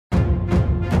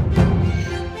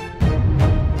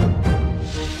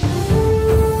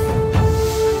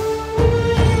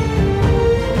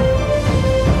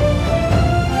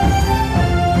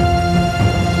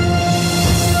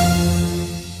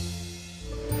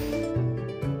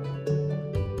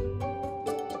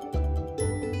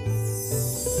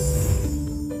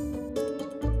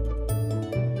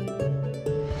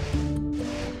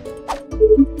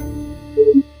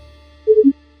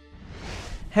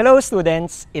Hello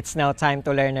students! It's now time to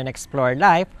learn and explore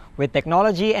life with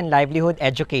technology and livelihood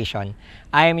education.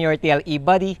 I am your TLE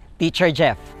buddy, Teacher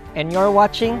Jeff, and you're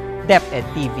watching DepEd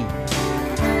TV.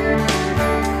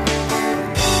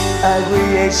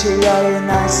 L-E-H-A-I-N-I-C-T,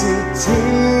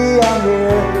 I'm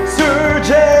here, Sir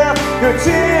Jeff, your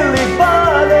TLE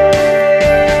buddy.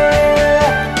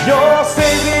 Your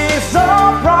safety is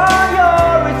our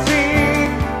priority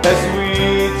as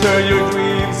we turn your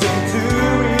dreams into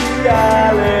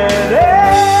reality.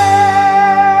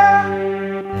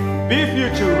 Be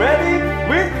future ready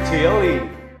with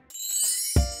TLE.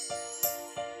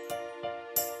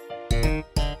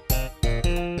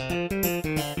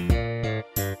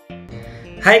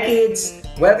 Hi kids!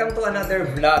 Welcome to another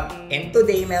vlog. And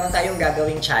today, meron tayong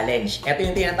gagawing challenge. Ito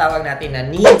yung tinatawag natin na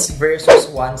Needs versus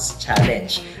Wants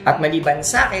Challenge. At maliban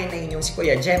sa akin na inyong si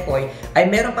Kuya Jeffoy, ay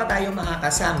meron pa tayong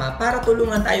makakasama para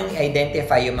tulungan tayong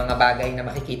i-identify yung mga bagay na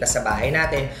makikita sa bahay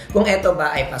natin kung ito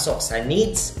ba ay pasok sa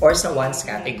Needs or sa Wants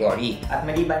category. At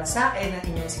maliban sa akin na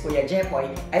inyong si Kuya Jeffoy,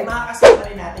 ay makakasama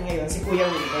rin natin ngayon si Kuya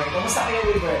Wilber. Kumusta Kuya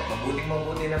Wilber?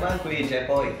 Mabuting-mabuti naman, Kuya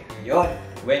Jeffoy. Yun.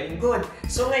 Well and good.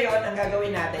 So ngayon, ang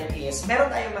gagawin natin is, meron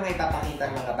tayong mga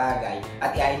ipapakitang mga bagay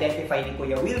at i-identify ni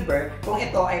Kuya Wilber kung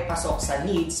ito ay pasok sa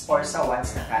needs or sa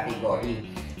wants na category.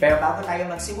 Pero bago tayo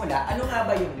magsimula, ano nga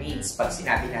ba yung needs? Pag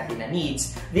sinabi natin na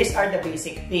needs, these are the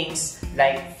basic things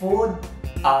like food,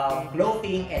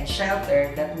 clothing, and shelter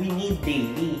that we need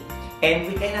daily. And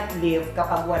we cannot live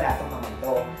kapag wala itong mga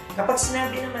ito. Kapag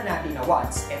sinabi naman natin na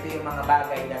wants, ito yung mga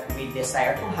bagay that we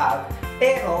desire to have,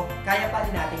 pero kaya pa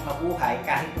rin natin mabuhay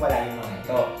kahit wala yung mga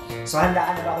ito. So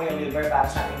handaan na ba Kuya Wilber para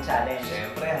sa ating challenge?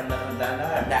 Siyempre, handa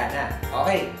na. Handa na.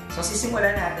 Okay, so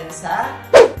sisimulan natin sa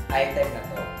item na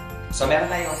to. So meron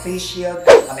tayong face shield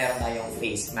at meron tayong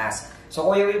face mask. So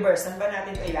Kuya Wilber, saan ba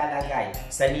natin ito ilalagay?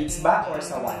 Sa needs ba or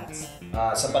sa wants?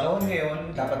 Sa panahon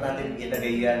ngayon, dapat natin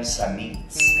ilagay yan sa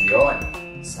needs. Ayun,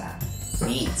 sa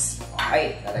needs.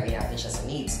 Okay, lalagay natin siya sa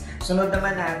needs. Sunod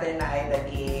naman natin na item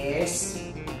is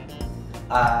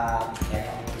yan.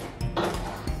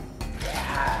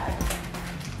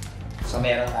 So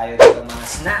meron tayo dito mga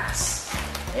snacks.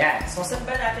 Ayan. So saan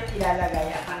ba natin ilalagay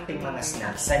ang ating mga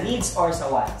snacks? Sa needs or sa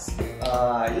wants?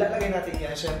 Ilalagay natin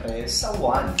yan syempre sa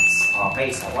wants.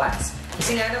 Okay, sa wants.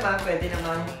 Kasi nga naman, pwede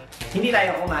naman hindi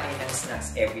tayo kumain ng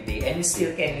snacks everyday and we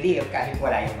still can live kahit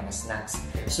wala yung mga snacks.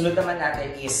 Sunod naman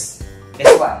natin is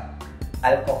this one,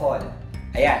 alcohol.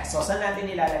 Ayan. So saan natin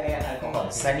ilalagay ang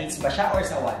alcohol? Sa needs ba siya or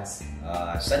sa wants?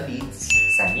 Sa needs.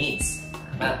 Sa needs.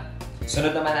 Tama.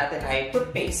 Sunod naman natin ay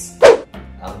toothpaste.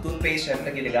 Ang toothpaste, syempre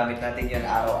ginagamit natin yan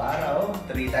araw-araw,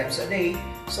 3 times a day.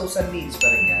 So sa needs pa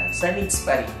rin yan. Sa needs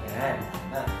pa rin yan.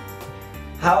 Tama.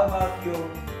 How about yung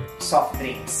soft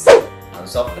drinks? Ang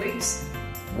soft drinks,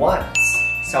 wants.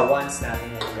 Sa wants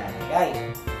natin na ilalagay.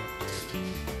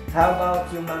 How about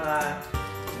yung mga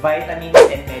vitamins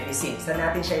and medicines? Saan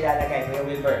natin siya ilalagay, Kuya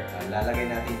Wilber? Lalagay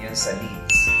natin yan sa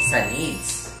needs. Sa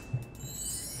needs.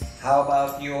 How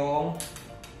about yung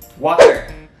water?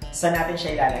 Saan natin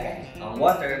siya ilalagay? Ang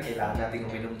water, kailangan natin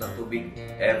uminom ng tubig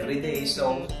every day.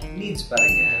 So, needs pa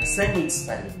rin yan. Sa needs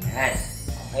pa rin yan.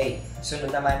 Okay.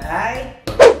 Sunod naman ay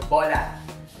bola.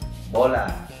 Bola.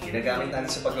 Ginagamit natin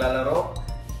sa paglalaro.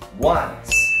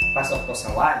 Wants. Pasok to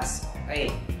sa wants.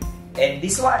 Okay. And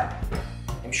this one,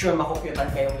 I'm sure makukutan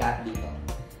kayong lahat dito.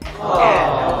 Ayan,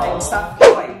 meron tayong stuffed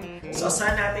toy. So,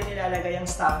 saan natin ilalagay ang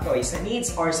stuffed toy? Sa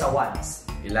needs or sa wants?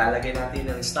 Ilalagay natin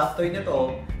ang stuffed toy na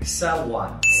to sa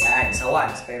wants. Ayan, sa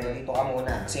wants. Pero dito ka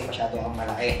muna kasi masyado kang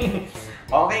malaki.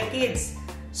 Okay, kids.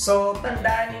 So,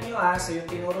 tandaan ninyo so yung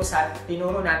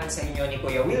tinuro namin sa inyo ni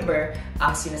Kuya Wilber,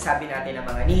 ang sinasabi natin ng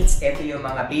mga needs, ito yung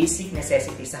mga basic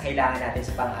necessities na kailangan natin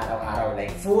sa pang-araw-araw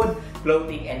like food,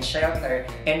 clothing, and shelter,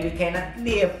 and we cannot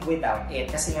live without it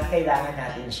kasi nga kailangan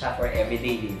natin siya for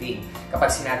everyday living.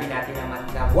 Kapag sinabi natin naman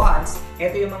na wants,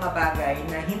 ito yung mga bagay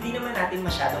na hindi naman natin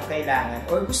masyadong kailangan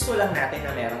or gusto lang natin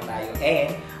na meron tayo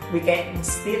and we can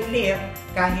still live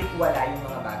kahit wala yung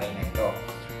mga bagay na ito.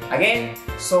 Again,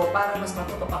 so para mas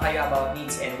matuto pa kayo about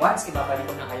needs and wants, ibabalik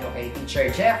ko na kayo kay Teacher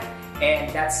Jeff.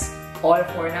 And that's all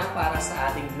for now para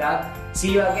sa ating vlog.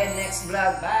 See you again next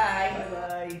vlog. Bye!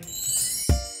 Bye-bye!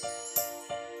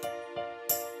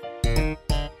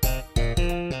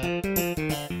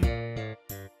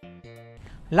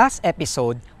 Last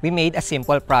episode, we made a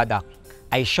simple product.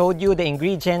 I showed you the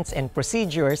ingredients and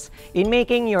procedures in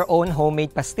making your own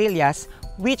homemade pastillas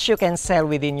which you can sell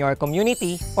within your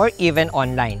community or even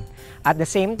online. At the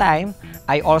same time,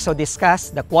 I also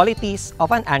discussed the qualities of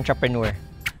an entrepreneur.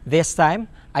 This time,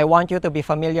 I want you to be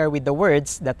familiar with the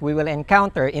words that we will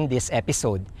encounter in this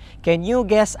episode. Can you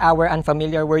guess our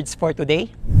unfamiliar words for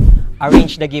today?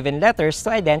 Arrange the given letters to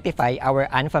identify our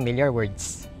unfamiliar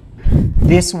words.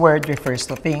 This word refers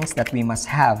to things that we must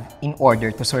have in order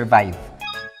to survive.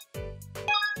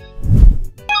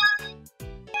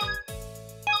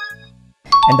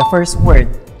 And the first word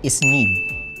is need.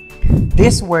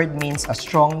 This word means a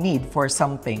strong need for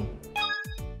something.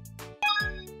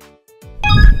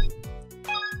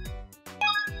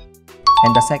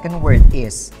 And the second word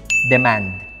is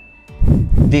demand.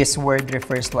 This word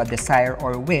refers to a desire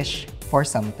or wish for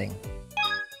something.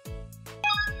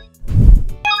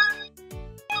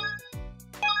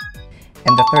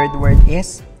 And the third word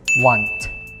is want.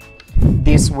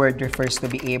 This word refers to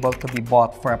be able to be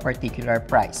bought for a particular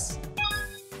price.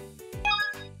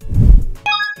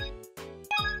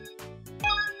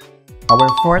 Our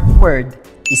fourth word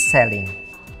is selling.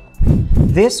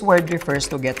 This word refers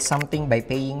to get something by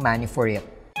paying money for it.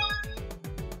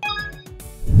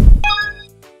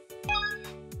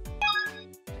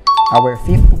 Our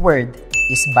fifth word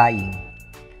is buying.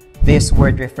 This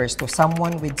word refers to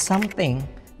someone with something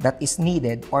that is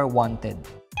needed or wanted.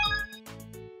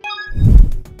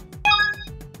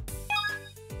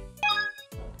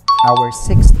 Our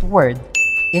sixth word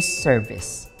is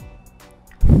service.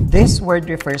 This word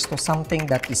refers to something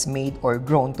that is made or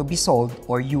grown to be sold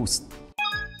or used.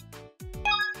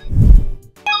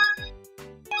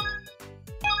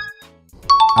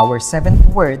 Our seventh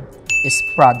word is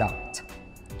product.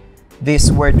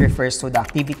 This word refers to the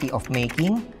activity of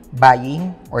making,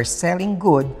 buying, or selling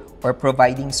good or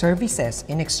providing services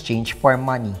in exchange for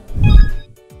money.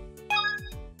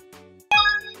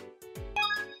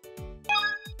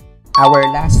 Our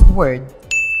last word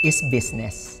is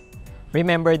business.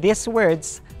 Remember these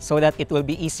words so that it will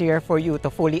be easier for you to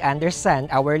fully understand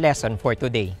our lesson for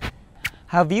today.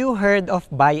 Have you heard of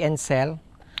buy and sell?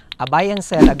 A buy and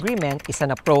sell agreement is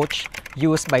an approach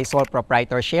used by sole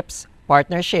proprietorships,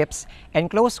 partnerships, and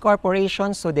close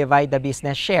corporations to divide the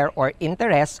business share or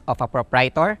interest of a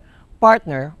proprietor,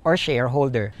 partner, or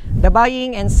shareholder. The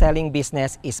buying and selling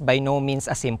business is by no means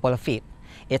a simple feat.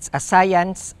 It's a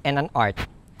science and an art.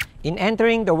 In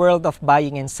entering the world of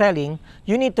buying and selling,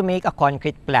 you need to make a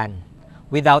concrete plan.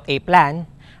 Without a plan,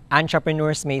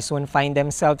 entrepreneurs may soon find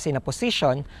themselves in a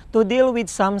position to deal with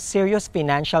some serious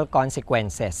financial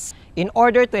consequences. In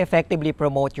order to effectively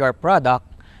promote your product,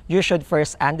 you should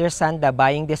first understand the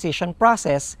buying decision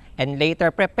process and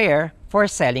later prepare for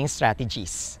selling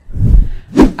strategies.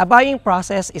 A buying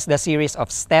process is the series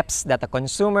of steps that a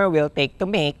consumer will take to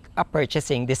make a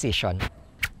purchasing decision.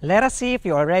 Let us see if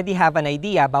you already have an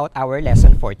idea about our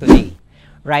lesson for today.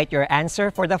 Write your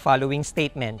answer for the following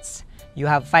statements. You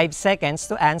have 5 seconds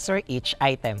to answer each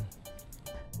item.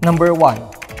 Number 1.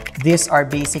 These are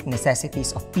basic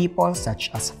necessities of people such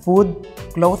as food,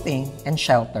 clothing, and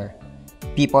shelter.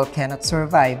 People cannot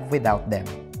survive without them.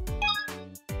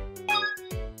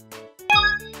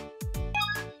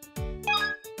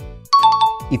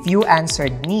 If you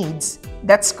answered needs,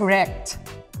 that's correct.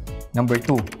 Number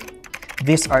 2.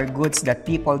 These are goods that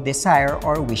people desire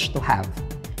or wish to have.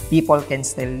 People can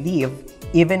still live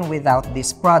even without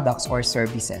these products or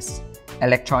services.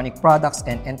 Electronic products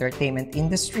and entertainment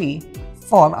industry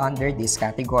fall under this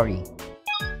category.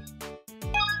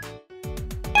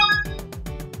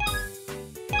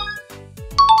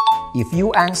 If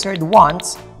you answered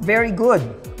wants, very good.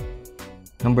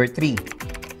 Number 3.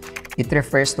 It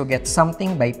refers to get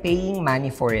something by paying money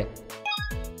for it.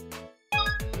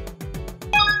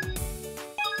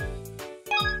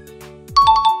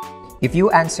 If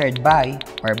you answered buy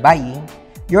or buying,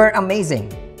 you're amazing.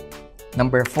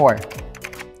 Number 4.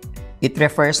 It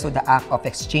refers to the act of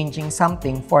exchanging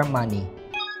something for money.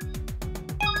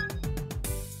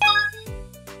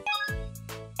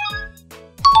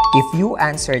 If you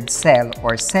answered sell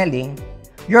or selling,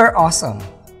 you're awesome.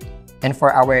 And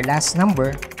for our last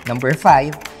number, number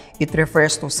 5, it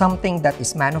refers to something that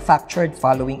is manufactured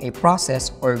following a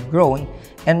process or grown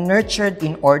and nurtured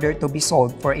in order to be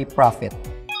sold for a profit.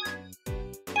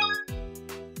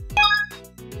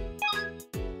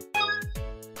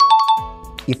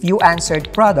 If you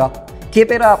answered product, keep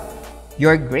it up.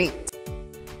 You're great.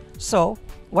 So,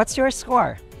 what's your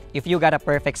score? If you got a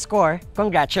perfect score,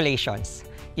 congratulations.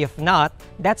 If not,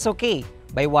 that's okay.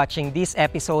 By watching this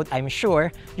episode, I'm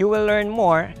sure you will learn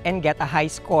more and get a high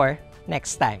score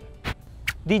next time.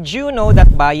 Did you know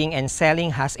that buying and selling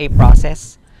has a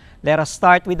process? Let us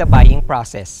start with the buying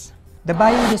process. The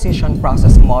buying decision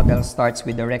process model starts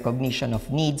with the recognition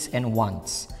of needs and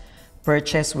wants.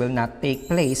 Purchase will not take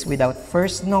place without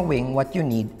first knowing what you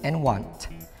need and want.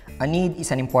 A need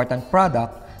is an important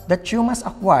product that you must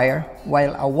acquire,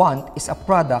 while a want is a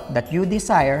product that you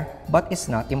desire but is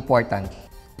not important.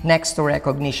 Next to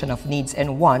recognition of needs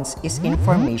and wants is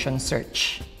information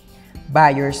search.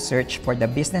 Buyers search for the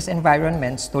business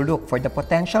environments to look for the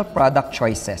potential product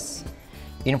choices.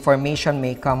 Information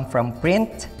may come from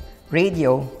print,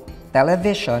 radio,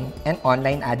 television, and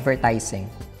online advertising.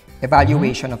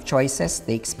 Evaluation of choices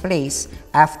takes place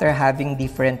after having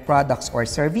different products or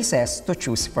services to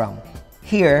choose from.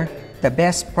 Here, the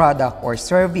best product or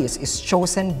service is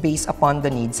chosen based upon the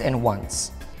needs and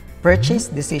wants. Purchase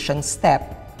decision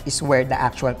step is where the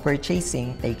actual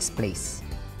purchasing takes place.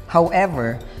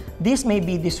 However, this may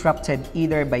be disrupted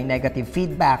either by negative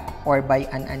feedback or by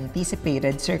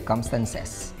unanticipated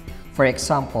circumstances. For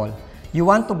example, you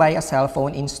want to buy a cell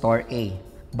phone in store A,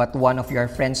 but one of your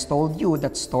friends told you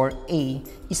that store A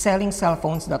is selling cell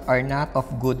phones that are not of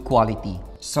good quality.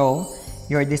 So,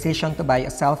 your decision to buy a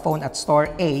cell phone at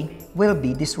store A will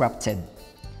be disrupted.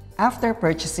 After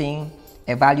purchasing,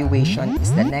 evaluation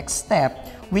is the next step,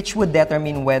 which would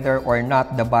determine whether or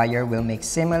not the buyer will make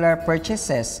similar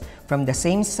purchases from the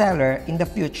same seller in the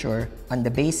future on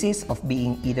the basis of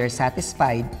being either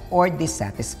satisfied or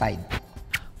dissatisfied.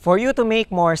 For you to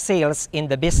make more sales in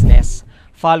the business,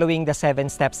 following the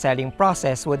 7-step selling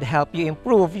process would help you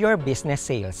improve your business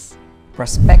sales.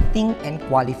 Prospecting and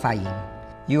qualifying.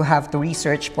 You have to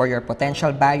research for your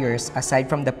potential buyers aside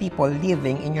from the people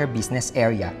living in your business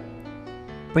area.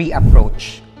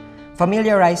 Pre-approach.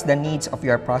 Familiarize the needs of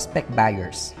your prospect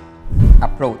buyers.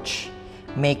 Approach.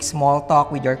 Make small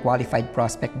talk with your qualified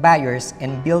prospect buyers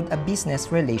and build a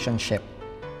business relationship.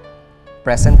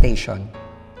 Presentation.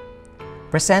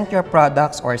 Present your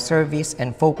products or service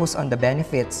and focus on the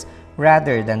benefits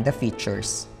rather than the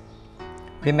features.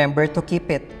 Remember to keep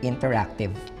it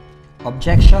interactive.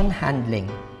 Objection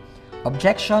handling.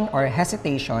 Objection or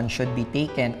hesitation should be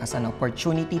taken as an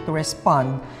opportunity to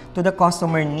respond to the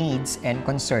customer needs and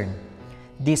concern.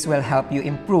 This will help you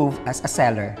improve as a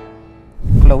seller.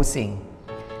 Closing.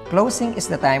 Closing is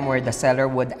the time where the seller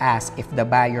would ask if the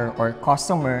buyer or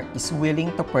customer is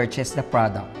willing to purchase the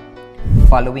product.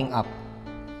 Following up.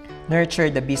 Nurture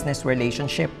the business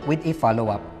relationship with a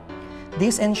follow-up.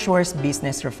 This ensures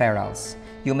business referrals.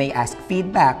 You may ask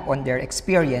feedback on their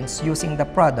experience using the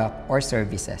product or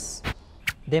services.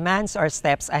 Demands are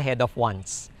steps ahead of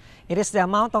wants. It is the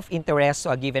amount of interest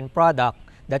to a given product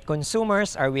that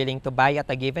consumers are willing to buy at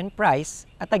a given price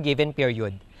at a given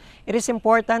period. It is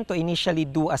important to initially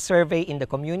do a survey in the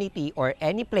community or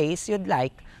any place you'd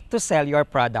like to sell your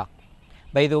product.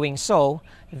 By doing so,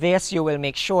 you will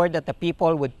make sure that the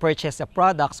people would purchase the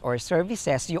products or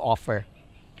services you offer.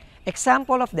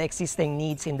 Example of the existing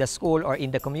needs in the school or in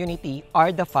the community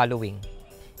are the following.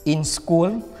 In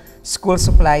school, school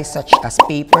supplies such as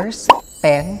papers,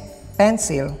 pen,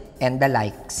 pencil, and the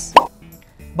likes.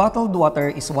 Bottled water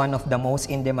is one of the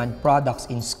most in-demand products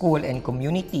in school and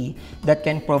community that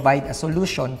can provide a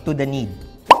solution to the need.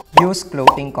 Used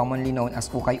clothing, commonly known as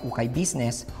ukay-ukay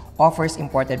business, offers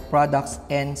imported products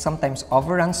and sometimes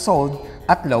overruns sold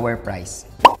at lower price.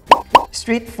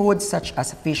 Street foods such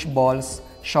as fish balls,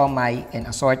 siomai, and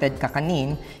assorted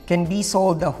kakanin can be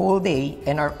sold the whole day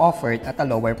and are offered at a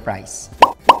lower price.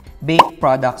 Baked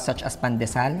products such as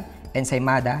pandesal,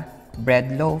 ensaymada,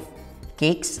 bread loaf,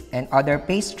 cakes, and other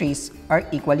pastries are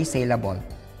equally saleable.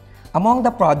 Among the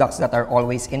products that are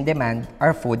always in demand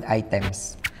are food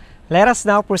items. Let us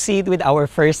now proceed with our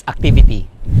first activity.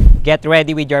 Get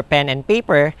ready with your pen and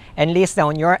paper and list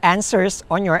down your answers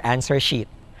on your answer sheet.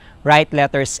 Write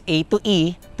letters A to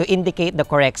E to indicate the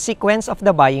correct sequence of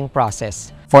the buying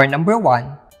process. For number 1,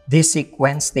 this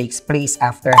sequence takes place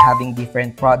after having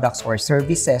different products or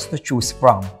services to choose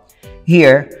from.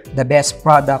 Here, the best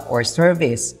product or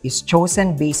service is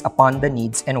chosen based upon the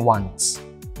needs and wants.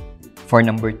 For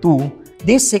number 2,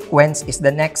 this sequence is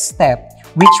the next step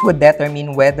which would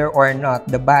determine whether or not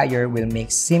the buyer will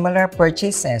make similar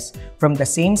purchases from the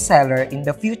same seller in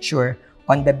the future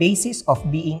on the basis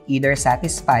of being either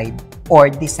satisfied or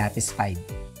dissatisfied.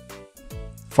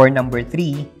 For number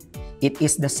 3, it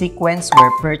is the sequence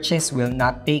where purchase will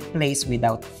not take place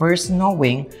without first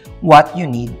knowing what you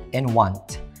need and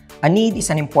want. A need is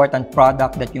an important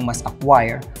product that you must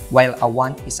acquire, while a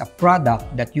want is a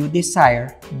product that you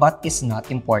desire but is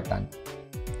not important.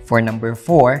 For number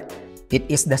 4, it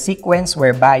is the sequence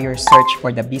where buyers search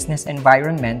for the business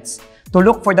environments to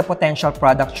look for the potential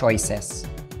product choices.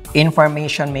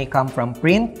 Information may come from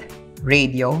print,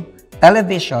 radio,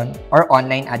 television, or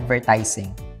online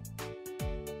advertising.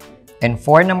 And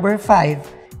for number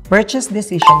 5, purchase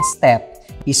decision step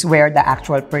is where the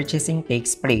actual purchasing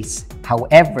takes place.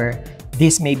 However,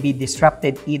 this may be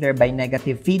disrupted either by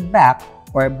negative feedback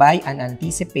or by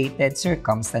unanticipated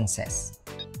circumstances.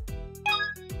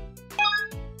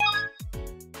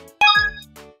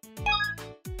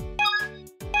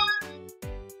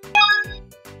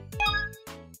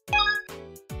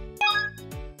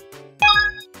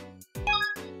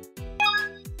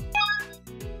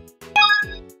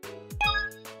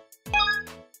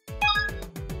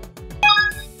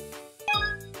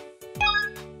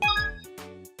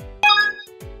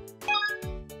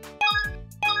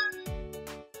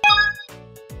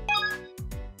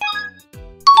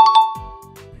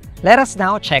 Let us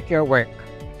now check your work.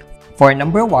 For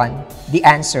number 1, the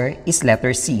answer is letter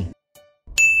C.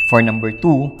 For number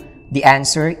 2, the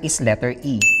answer is letter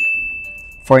E.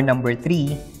 For number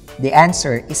 3, the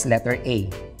answer is letter A.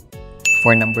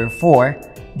 For number 4,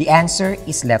 the answer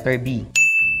is letter B.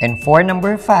 And for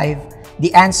number 5, the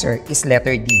answer is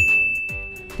letter D.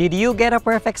 Did you get a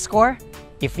perfect score?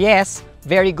 If yes,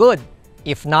 very good.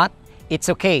 If not, it's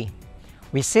okay.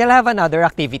 We still have another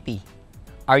activity.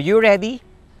 Are you ready?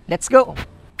 Let's go!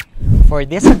 For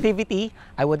this activity,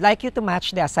 I would like you to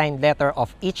match the assigned letter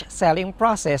of each selling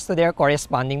process to their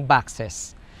corresponding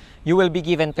boxes. You will be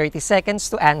given 30 seconds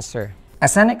to answer.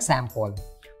 As an example,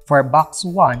 for box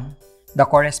 1, the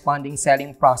corresponding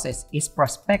selling process is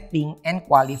prospecting and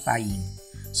qualifying.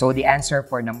 So the answer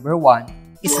for number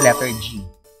 1 is letter G.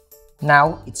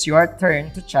 Now, it's your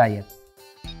turn to try it.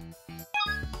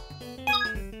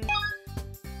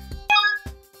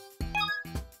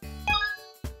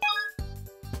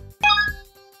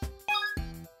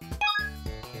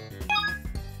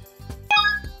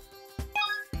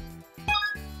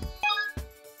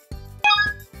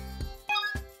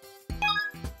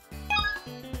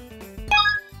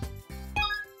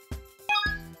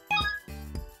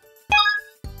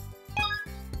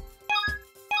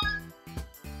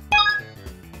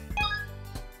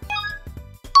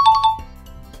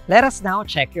 Let us now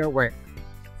check your work.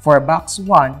 For box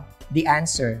 1, the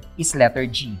answer is letter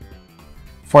G.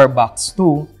 For box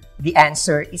 2, the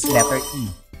answer is letter E.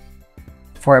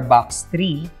 For box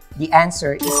 3, the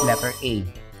answer is letter A.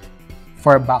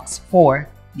 For box 4,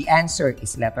 the answer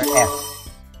is letter F.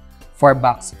 For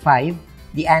box 5,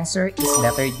 the answer is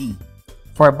letter D.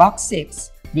 For box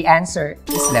 6, the answer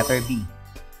is letter B.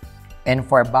 And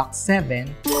for box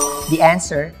 7, the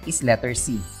answer is letter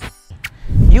C.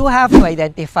 You have to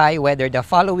identify whether the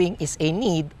following is a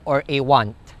need or a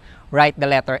want. Write the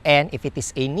letter N if it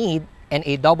is a need and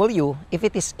a W if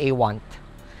it is a want.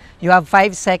 You have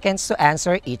 5 seconds to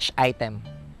answer each item.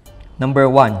 Number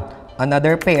 1,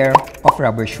 another pair of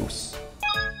rubber shoes.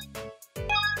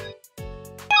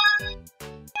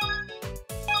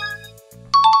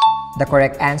 The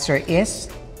correct answer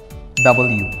is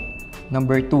W.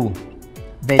 Number 2,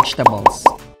 vegetables.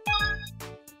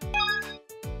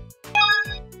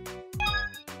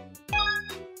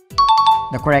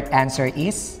 The correct answer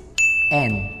is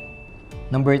N.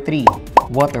 Number 3,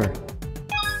 water.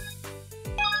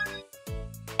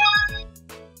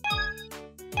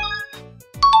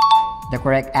 The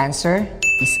correct answer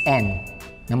is N.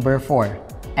 Number 4,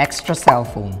 extra cell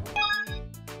phone.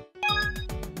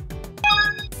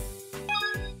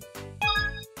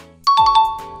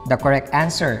 The correct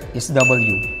answer is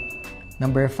W.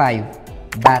 Number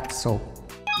 5, bath soap.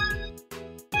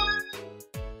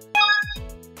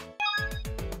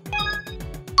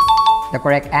 The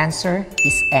correct answer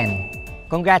is N.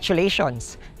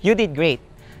 Congratulations! You did great!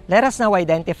 Let us now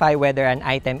identify whether an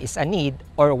item is a need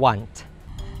or want.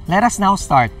 Let us now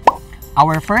start.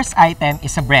 Our first item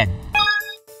is a bread.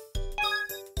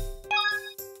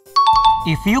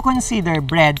 If you consider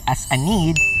bread as a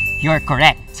need, you're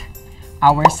correct.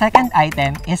 Our second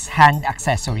item is hand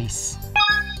accessories.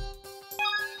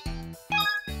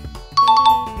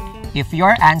 If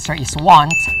your answer is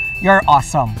want, you're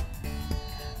awesome.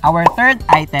 Our third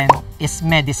item is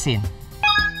medicine.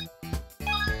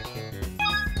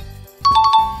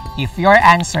 If your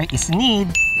answer is need,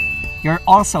 you're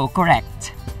also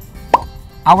correct.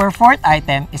 Our fourth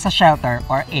item is a shelter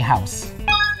or a house.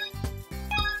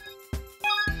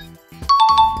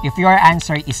 If your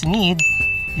answer is need,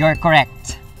 you're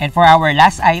correct. And for our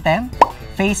last item,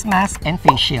 face mask and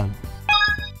face shield.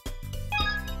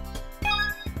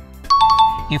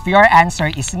 If your answer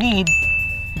is need,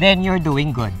 then you're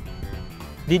doing good.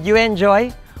 Did you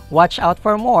enjoy? Watch out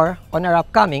for more on our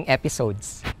upcoming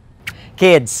episodes.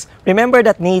 Kids, remember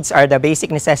that needs are the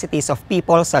basic necessities of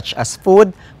people such as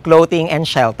food, clothing, and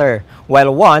shelter,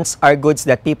 while wants are goods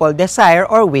that people desire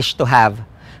or wish to have.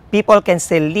 People can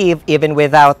still live even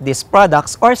without these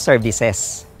products or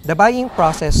services. The buying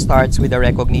process starts with the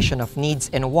recognition of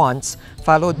needs and wants,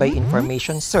 followed by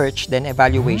information search, then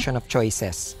evaluation of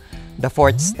choices. The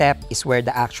fourth step is where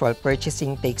the actual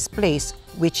purchasing takes place,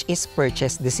 which is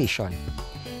purchase decision.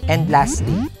 And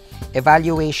lastly,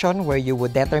 evaluation, where you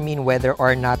would determine whether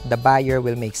or not the buyer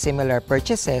will make similar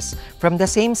purchases from the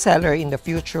same seller in the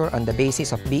future on the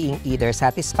basis of being either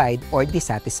satisfied or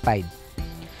dissatisfied.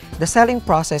 The selling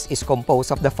process is composed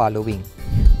of the following: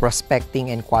 prospecting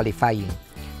and qualifying,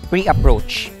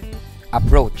 pre-approach,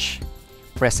 approach,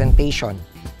 presentation,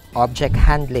 object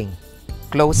handling,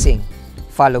 closing,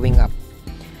 following up.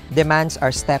 Demands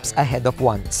are steps ahead of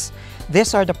wants.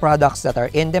 These are the products that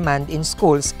are in demand in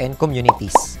schools and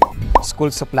communities. School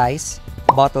supplies,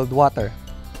 bottled water,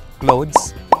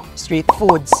 clothes, street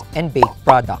foods, and baked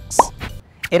products.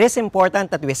 It is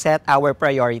important that we set our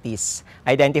priorities,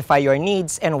 identify your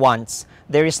needs and wants.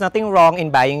 There is nothing wrong in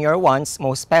buying your wants,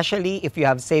 most especially if you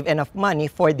have saved enough money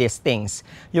for these things.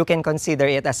 You can consider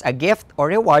it as a gift or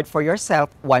reward for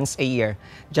yourself once a year.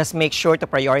 Just make sure to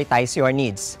prioritize your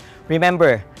needs.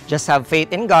 Remember, just have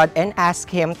faith in God and ask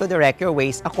Him to direct your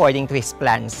ways according to His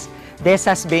plans. This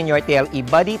has been your TLE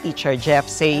buddy, Teacher Jeff,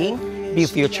 saying, be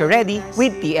future ready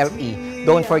with TLE.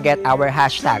 Don't forget our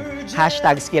hashtag,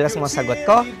 hashtag skills mo sagot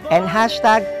ko, and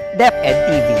hashtag DepEd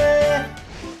TV.